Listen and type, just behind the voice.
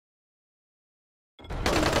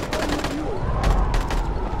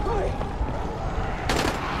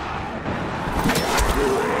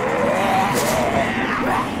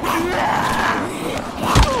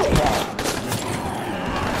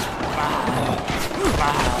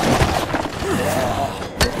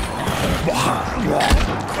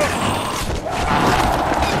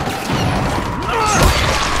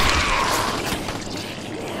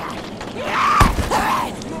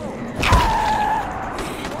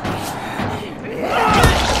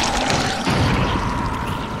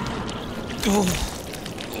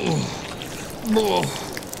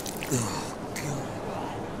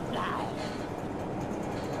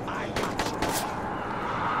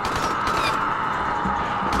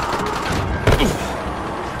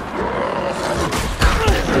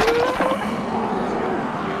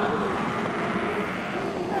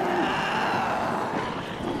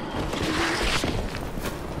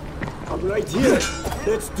I'm right here.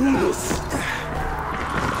 Let's do this.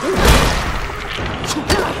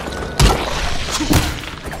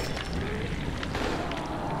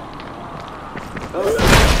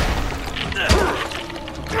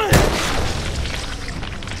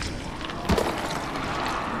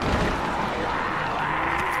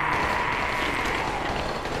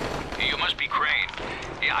 You must be Crane.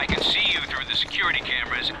 Yeah, I can see you through the security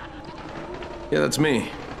cameras. Yeah, that's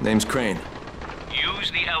me. Name's Crane.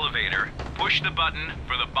 Use the elevator. Push the button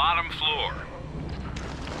for the bottom floor.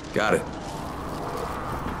 Got it.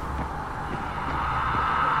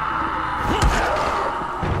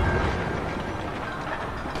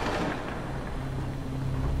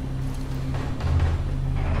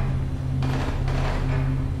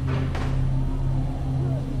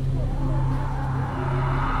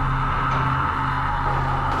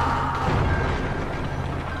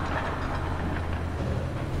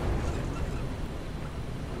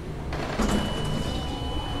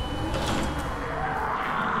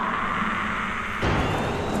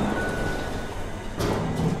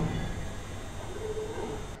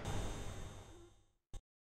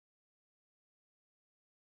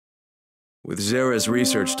 With Zara's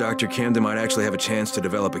research, Dr. Camden might actually have a chance to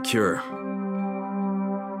develop a cure.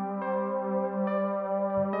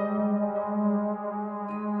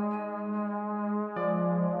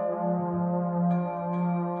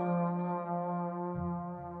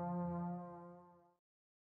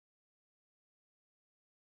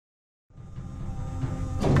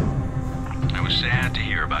 I was sad to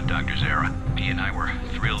hear about Dr. Zara. He and I were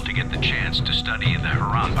thrilled to get the chance to study the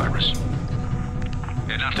Haran virus.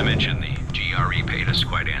 And not to mention the GRE paid us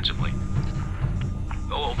quite handsomely.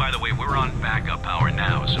 Oh, by the way, we're on backup power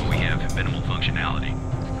now, so we have minimal functionality.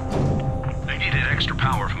 I needed extra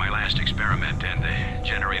power for my last experiment, and the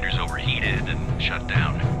generators overheated and shut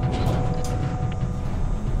down.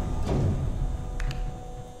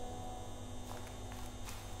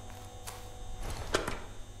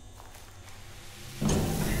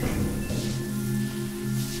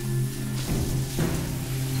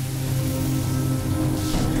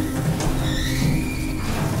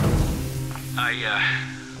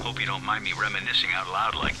 I hope you don't mind me reminiscing out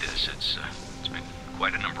loud like this. It's been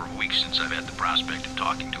quite a number of weeks since I've had the prospect of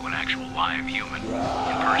talking to an actual live human in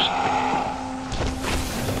person.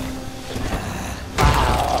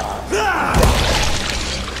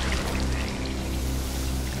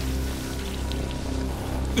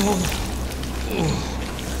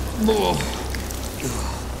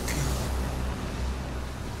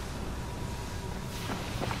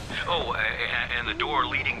 Oh, and the door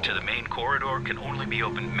leading to the main corridor can only be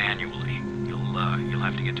opened manually. You'll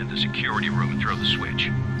have to get to the security room and throw the switch.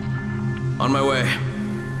 On my way.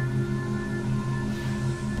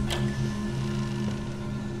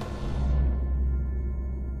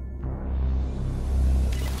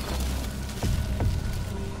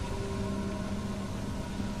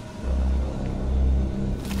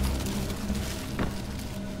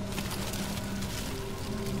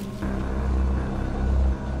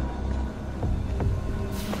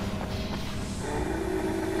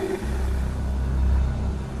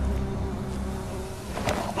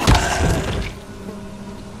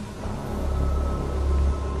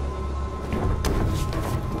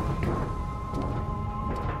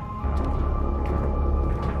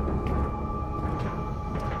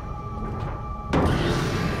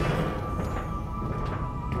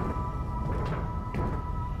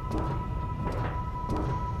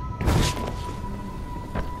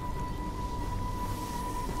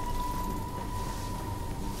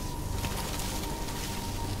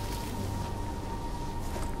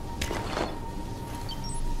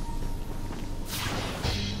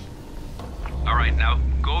 Now,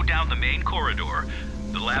 go down the main corridor.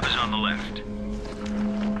 The lab is on the left.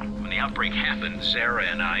 When the outbreak happened, Zara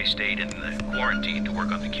and I stayed in the quarantine to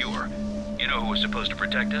work on the cure. You know who was supposed to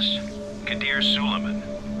protect us? Kadir Suleiman.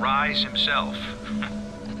 Rise himself.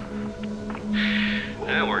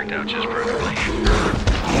 That worked out just perfectly.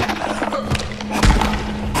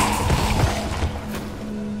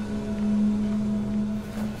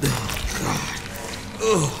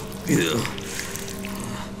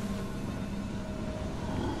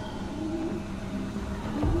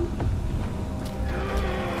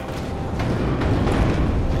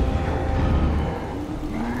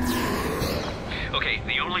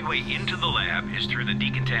 way into the lab is through the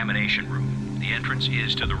decontamination room. The entrance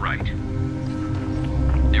is to the right.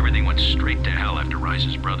 Everything went straight to hell after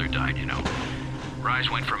Rise's brother died, you know. Rise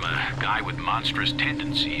went from a guy with monstrous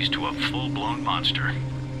tendencies to a full-blown monster.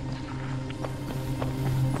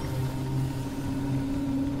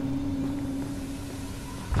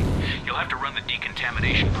 You'll have to run the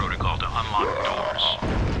decontamination protocol to unlock the doors.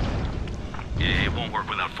 It won't work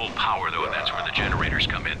without full power, though, and that's where the generators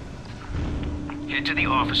come in. Head to the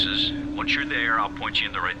offices. Once you're there, I'll point you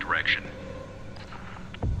in the right direction.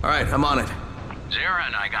 All right, I'm on it. Zara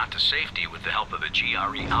and I got to safety with the help of a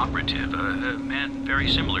GRE operative, a man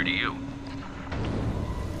very similar to you.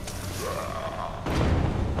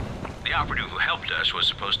 The operative who helped us was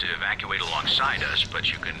supposed to evacuate alongside us,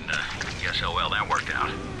 but you can guess how well that worked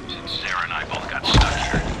out, since Zara and I both got stuck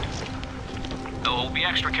here. Oh, be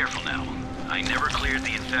extra careful now. I never cleared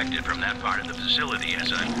the infected from that part of the facility,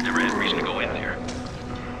 as I never had reason to go in there.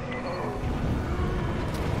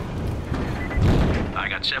 I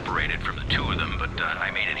got separated from the two of them, but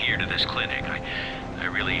I made it here to this clinic. I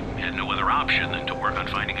really had no other option than to work on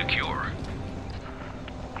finding a cure.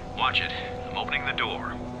 Watch it. I'm opening the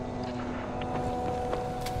door.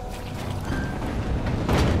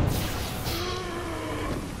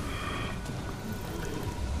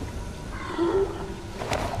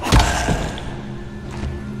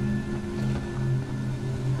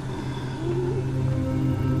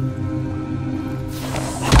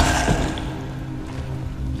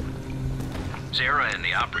 Zara and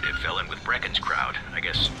the operative fell in with Brecken's crowd. I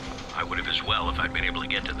guess I would have as well if I'd been able to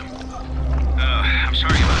get to them. I'm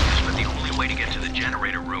sorry about this, but the only way to get to the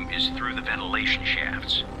generator room is through the ventilation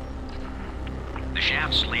shafts. The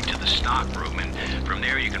shafts lead to the stock room, and from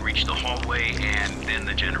there you can reach the hallway and then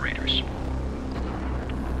the generators.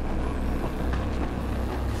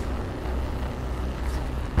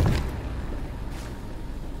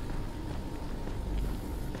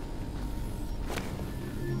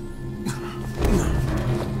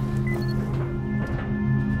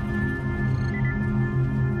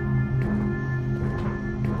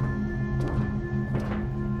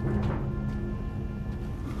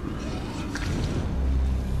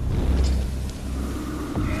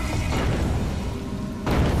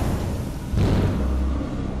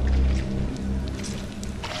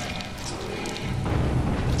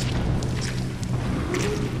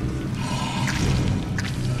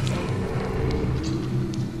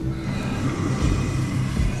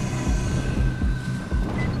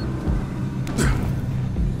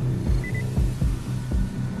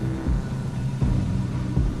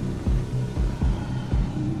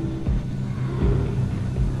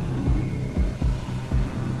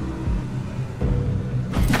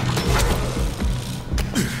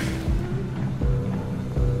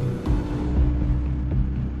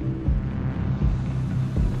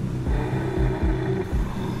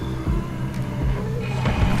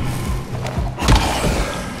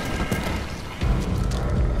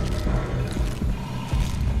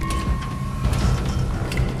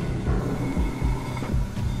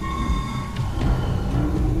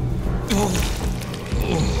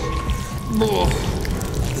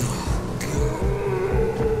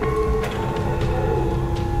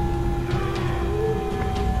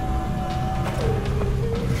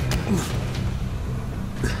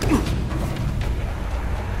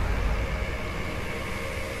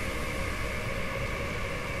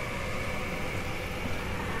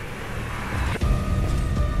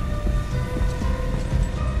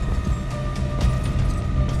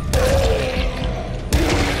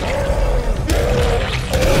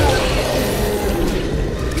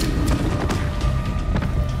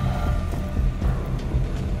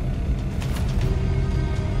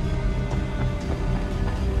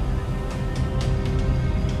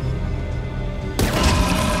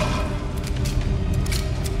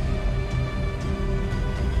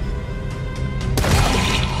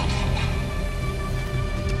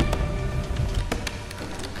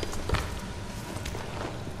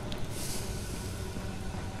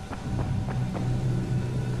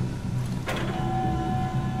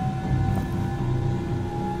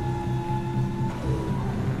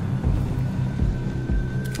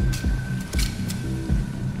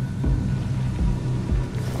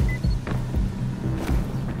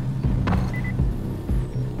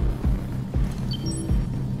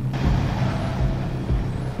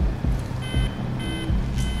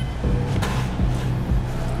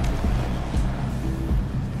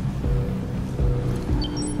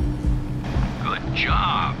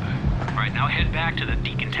 Back to the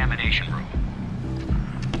decontamination room.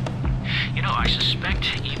 You know, I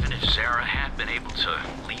suspect even if Zara had been able to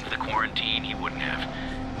leave the quarantine, he wouldn't have.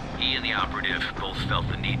 He and the operative both felt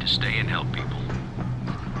the need to stay and help people.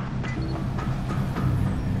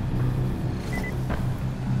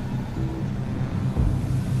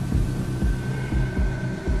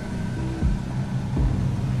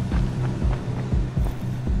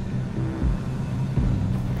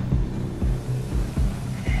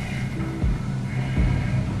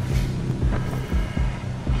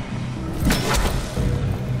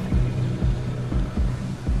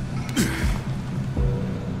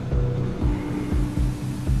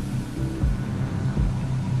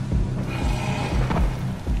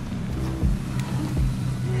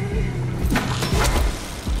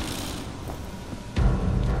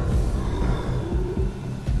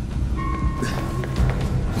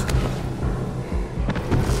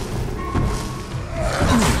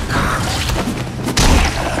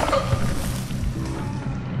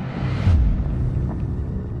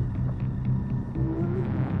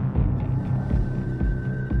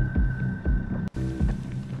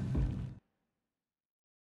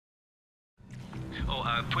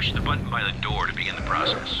 Push the button by the door to begin the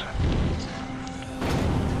process.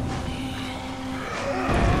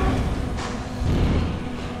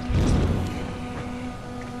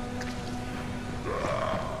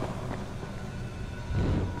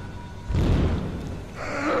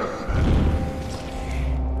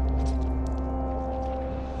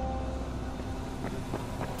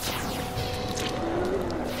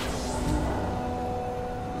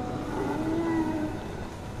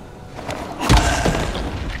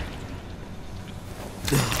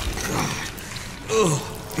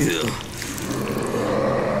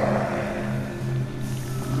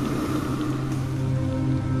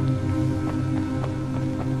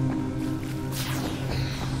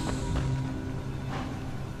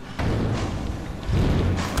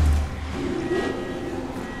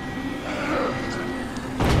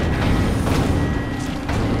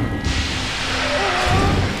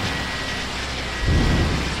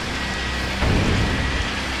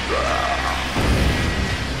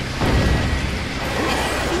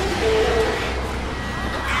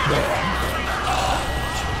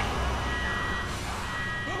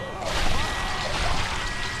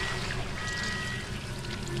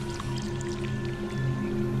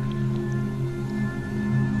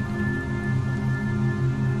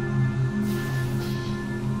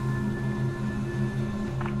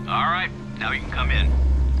 All right, now you can come in.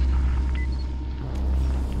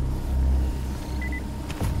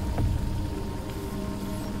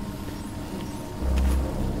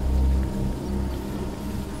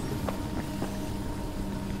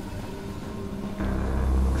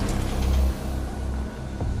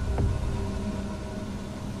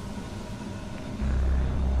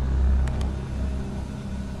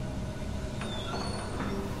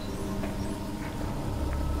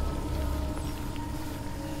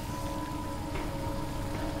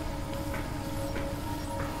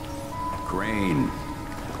 Crane,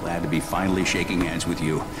 glad to be finally shaking hands with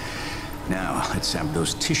you. Now, let's have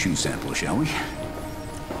those tissue samples, shall we? Hey,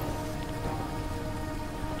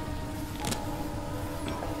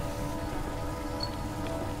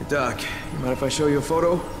 Doc, you mind if I show you a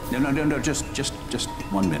photo? No, just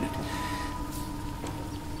 1 minute.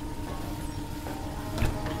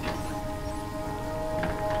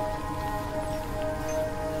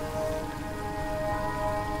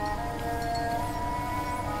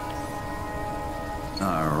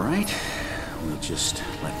 All right, we'll just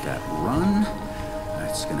let that run.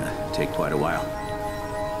 That's gonna take quite a while.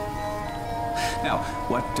 Now,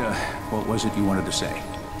 what was it you wanted to say?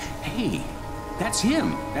 Hey, that's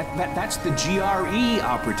him. That's the GRE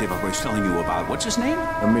operative I was telling you about. What's his name?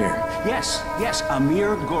 Amir. Yes,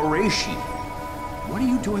 Amir Qureshi. What are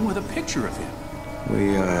you doing with a picture of him?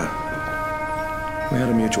 We had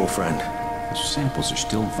a mutual friend. The samples are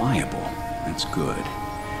still viable. That's good.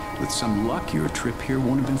 With some luck, your trip here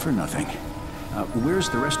won't have been for nothing. Where's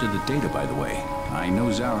the rest of the data, by the way? I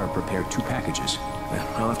know Zara prepared 2 packages. Yeah,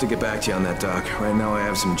 I'll have to get back to you on that, Doc. Right now I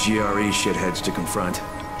have some GRE shitheads to confront.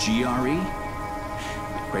 GRE?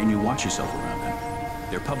 Crane, you watch yourself around them.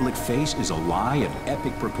 Their public face is a lie of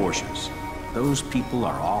epic proportions. Those people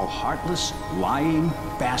are all heartless, lying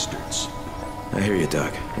bastards. I hear you,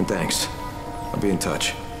 Doc, and thanks. I'll be in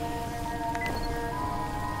touch.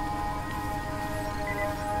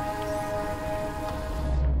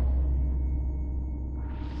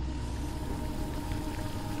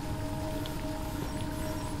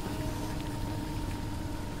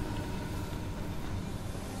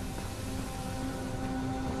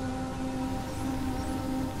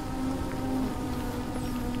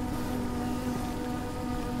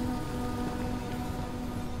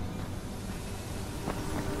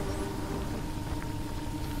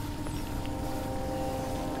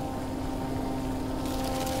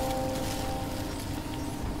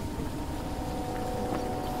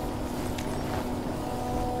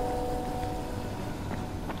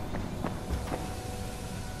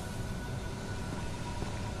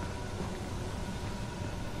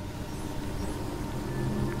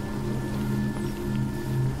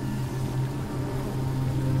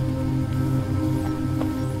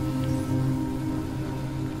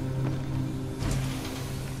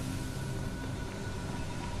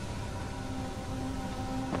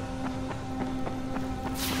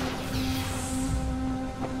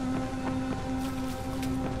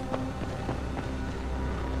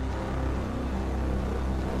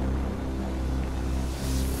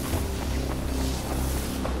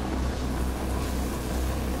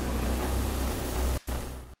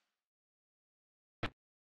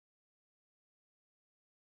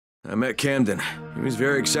 I met Camden. He was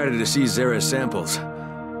very excited to see Zara's samples.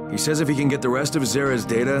 He says if he can get the rest of Zara's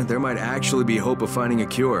data, there might actually be hope of finding a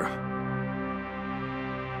cure.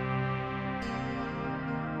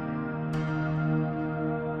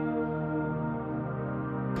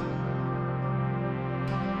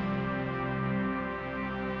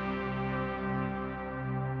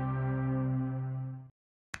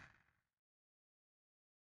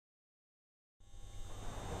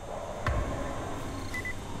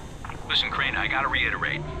 Listen, Crane, I gotta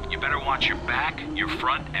reiterate. You better watch your back, your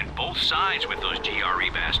front, and both sides with those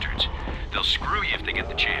GRE bastards. They'll screw you if they get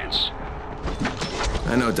the chance.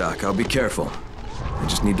 I know, Doc. I'll be careful. I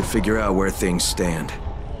just need to figure out where things stand.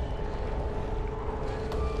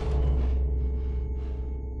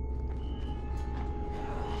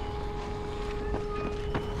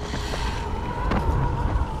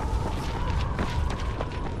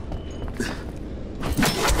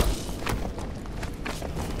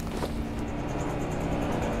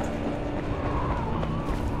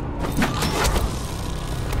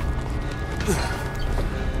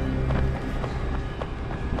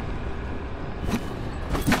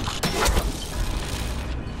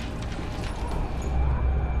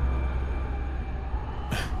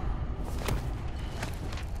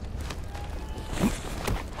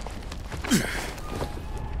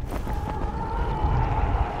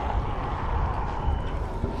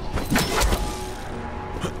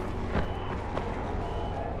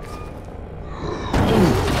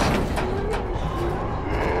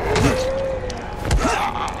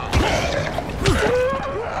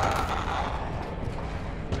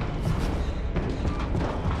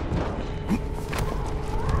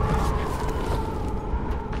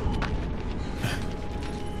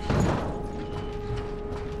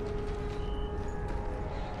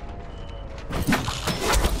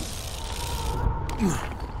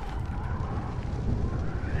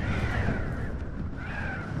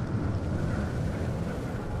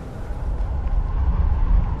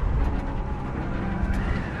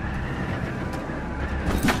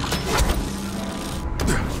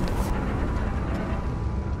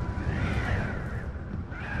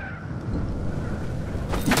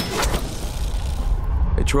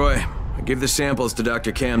 Troy, I gave the samples to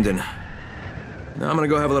Dr. Camden. Now I'm gonna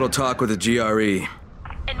go have a little talk with the GRE.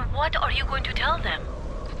 And what are you going to tell them?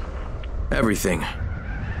 Everything.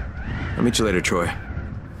 I'll meet you later, Troy.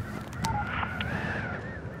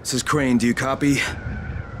 This is Crane, do you copy?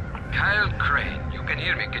 Kyle Crane, you can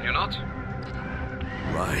hear me, can you not?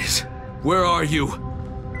 Rise. Where are you?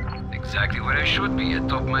 Exactly where I should be,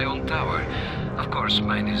 atop my own tower. Of course,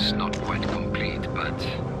 mine is not quite complete, but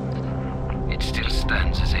it still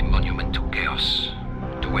stands as a monument to chaos,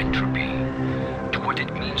 to entropy, to what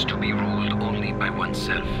it means to be ruled only by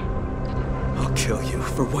oneself. I'll kill you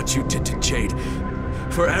for what you did to Jade.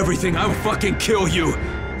 For everything, I'll fucking kill you!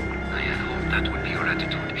 I had hoped that would be your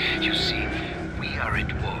attitude. You see, we are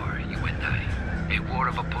at war, you and I. A war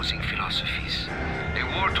of opposing philosophies.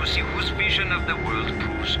 A war to see whose vision of the world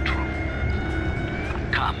proves true.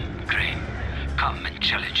 Come, Crane. Come and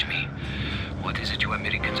challenge me. What is it you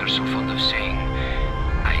Americans are so fond of saying?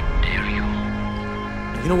 I dare you.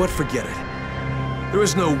 You know what? Forget it. There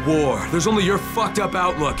is no war. There's only your fucked up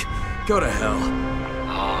outlook. Go to hell.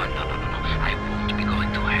 Oh, no. I won't be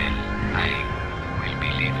going to hell. I will be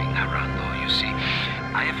leaving Arando, you see.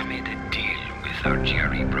 I have made a deal with our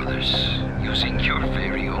GRE brothers, using your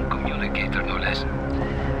very own communicator, no less.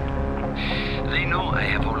 They know I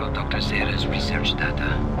have all of Dr. Zara's research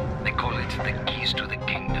data. They call it the keys to the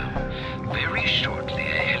kingdom. Very shortly,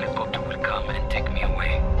 a helicopter will come and take me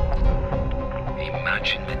away.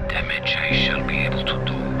 Imagine the damage I shall be able to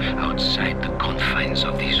do outside the confines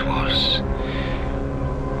of these walls.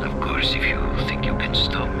 Of course, if you think you can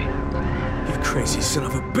stop me. You crazy son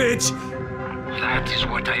of a bitch! That is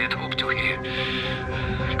what I had hoped to hear.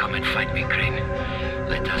 Come and find me, Crane.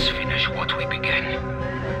 Let us finish what we began.